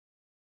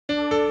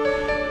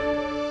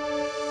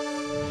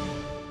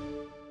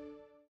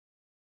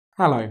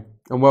Hello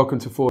and welcome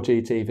to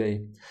 4G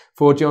TV,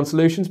 4G On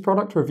Solutions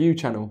product review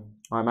channel.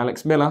 I'm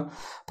Alex Miller,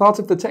 part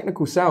of the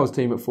technical sales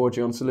team at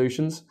 4G On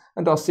Solutions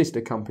and our sister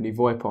company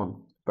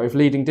VoIPON, both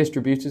leading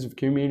distributors of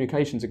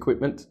communications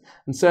equipment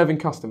and serving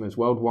customers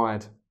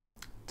worldwide.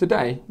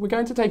 Today, we're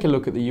going to take a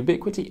look at the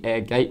Ubiquiti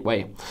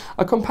airGateway,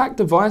 a compact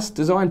device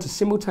designed to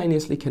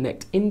simultaneously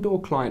connect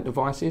indoor client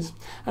devices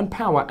and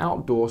power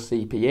outdoor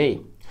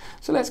CPE.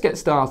 So let's get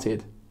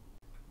started.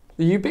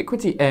 The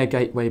Ubiquiti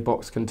airGateway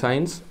box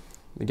contains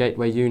the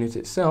gateway unit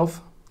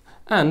itself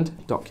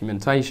and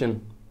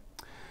documentation.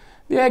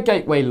 The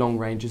airGateway long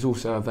range is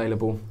also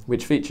available,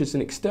 which features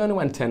an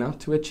external antenna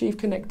to achieve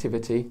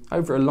connectivity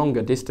over a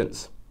longer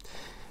distance.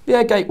 The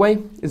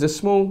airGateway is a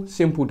small,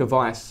 simple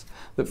device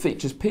that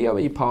features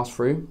PoE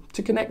pass-through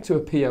to connect to a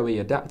PoE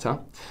adapter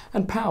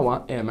and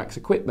power airMAX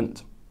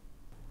equipment.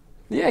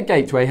 The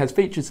airGateway has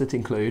features that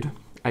include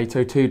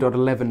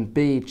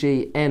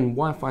 802.11bgn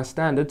Wi-Fi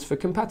standards for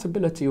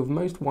compatibility with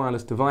most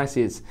wireless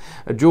devices,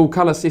 a dual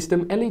colour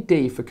system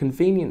LED for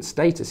convenient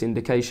status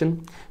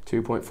indication,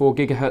 2.4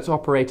 GHz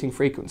operating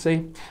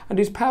frequency, and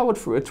is powered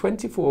through a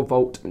 24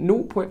 volt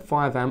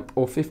 0.5 amp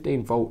or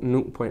 15 volt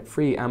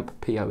 0.3 amp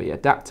PoE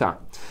adapter.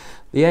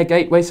 The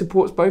airGateway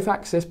supports both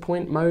access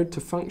point mode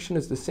to function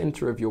as the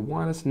centre of your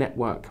wireless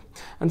network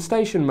and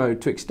station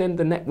mode to extend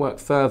the network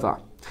further.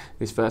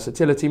 This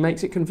versatility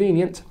makes it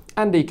convenient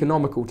and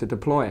economical to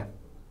deploy.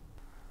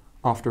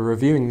 After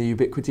reviewing the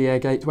Ubiquiti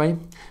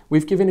airGateway,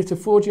 we've given it a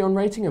 4G On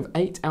rating of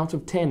 8 out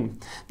of 10.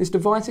 This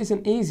device is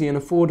an easy and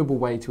affordable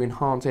way to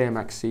enhance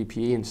airMAX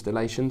CPE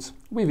installations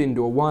with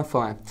indoor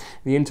Wi-Fi.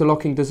 The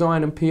interlocking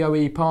design and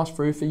PoE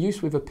pass-through for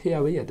use with a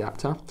PoE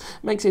adapter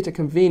makes it a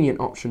convenient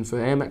option for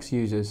airMAX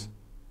users.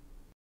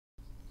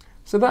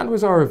 So that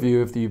was our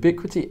review of the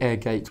Ubiquiti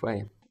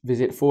airGateway.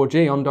 Visit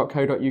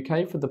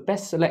 4gon.co.uk for the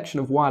best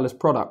selection of wireless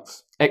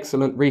products,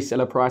 excellent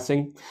reseller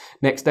pricing,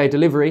 next day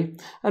delivery,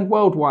 and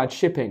worldwide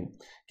shipping.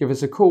 Give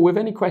us a call with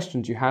any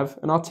questions you have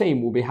and our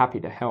team will be happy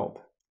to help.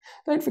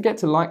 Don't forget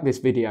to like this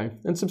video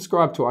and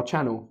subscribe to our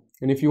channel.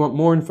 And if you want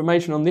more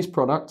information on this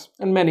product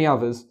and many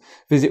others,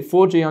 visit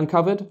 4G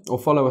Uncovered or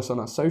follow us on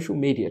our social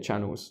media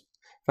channels.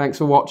 Thanks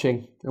for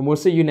watching and we'll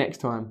see you next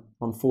time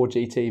on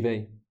 4G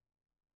TV.